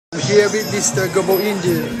here with Mr. Global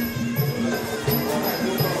India.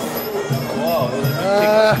 Wow.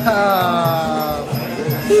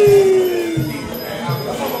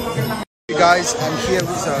 Hey guys, I'm here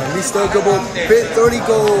with Mr. Global Puerto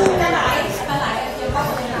Rico.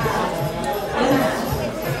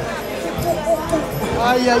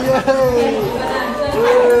 Ay, ay, ay.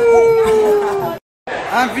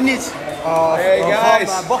 I'm finished. Hey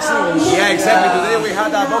guys. Boxing. Yeah, exactly. Today we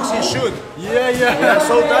had a boxing shoot. Yeah, yeah. We are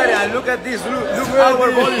so tired. And look at this. Look our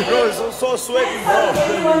body, bro. It's so sweaty, bro.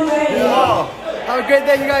 Wow. Have a great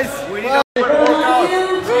day, you guys. We need a workout.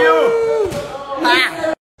 See you.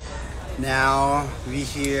 Now we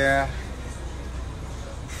here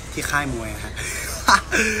ที่ค่ายมวยฮะ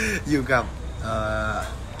อยู่กับ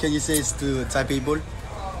can you say to Thai people?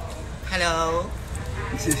 Hello.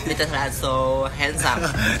 Mr. Thailand so handsome.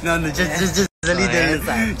 No, just a little.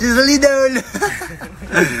 Handsome. Just a little.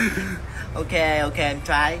 Okay,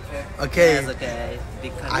 try. Okay. Yes, okay.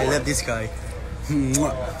 Big I love this guy.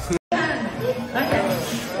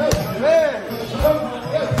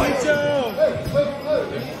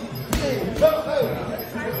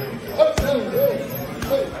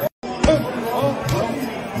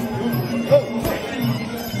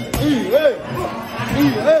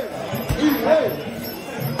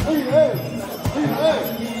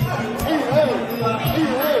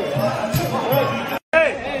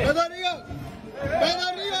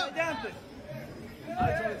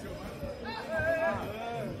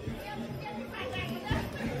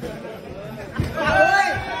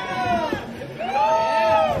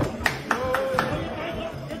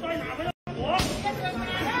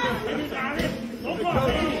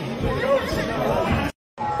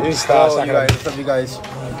 What's up, you guys?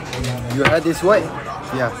 You heard this way?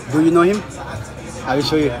 Yeah. Do you know him? I will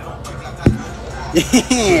show you.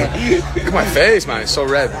 Look at my face, man. It's so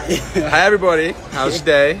red. Hi, everybody. How's your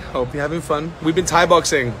day? Hope you're having fun. We've been Thai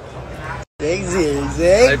boxing. Sexy.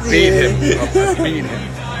 I beat him. I beat him.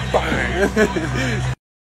 Bang.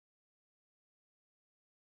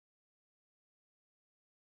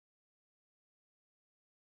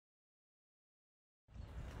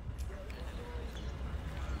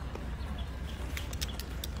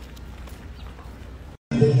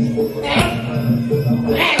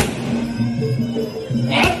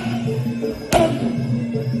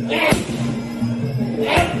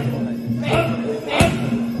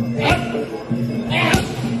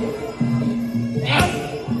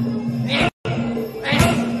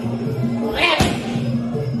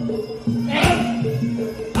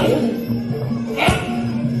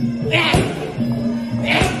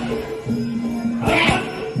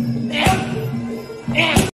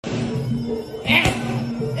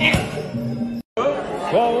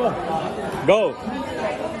 Go.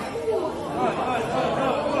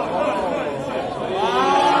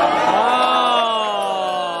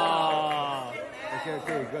 Okay,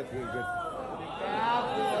 good.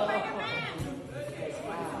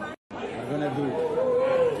 I'm gonna do it.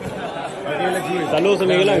 Okay, let's do it. Saludos,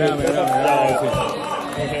 Miguel Ángel.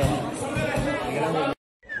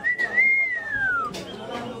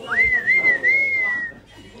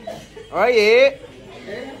 Oye.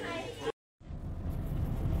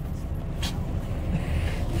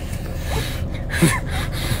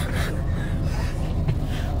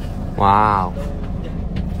 Wow.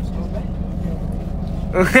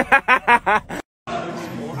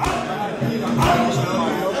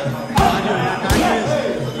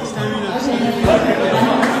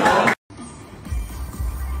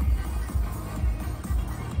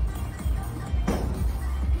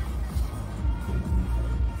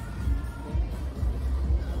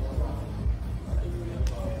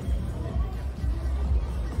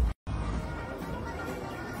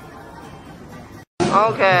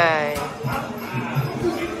 Okay.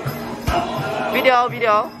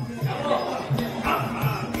 Video.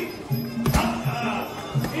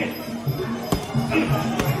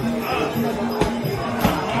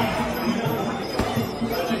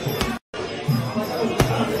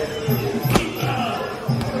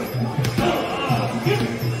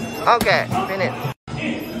 Okay, finish.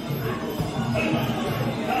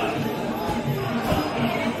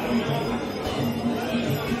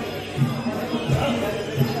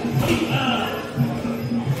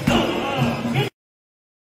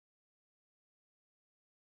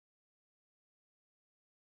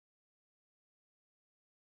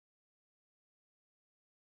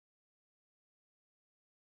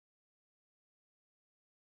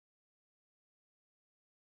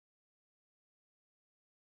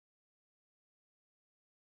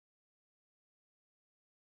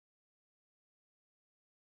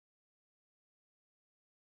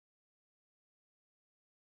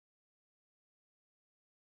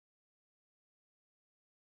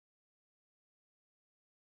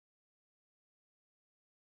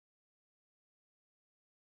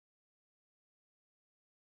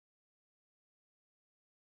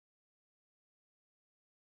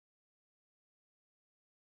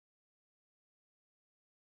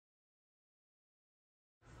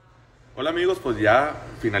 Hola amigos, pues ya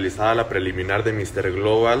finalizada la preliminar de Mr.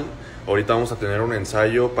 Global. Ahorita vamos a tener un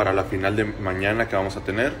ensayo para la final de mañana que vamos a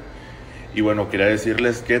tener. Y bueno, quería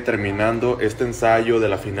decirles que terminando este ensayo de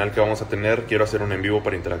la final que vamos a tener, quiero hacer un en vivo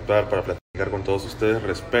para interactuar, para platicar con todos ustedes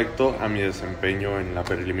respecto a mi desempeño en la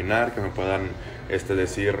preliminar, que me puedan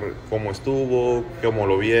decir cómo estuvo, cómo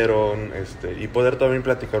lo vieron, y poder también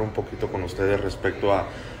platicar un poquito con ustedes respecto a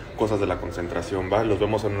cosas de la concentración, ¿va? Los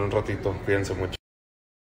vemos en un ratito, cuídense mucho.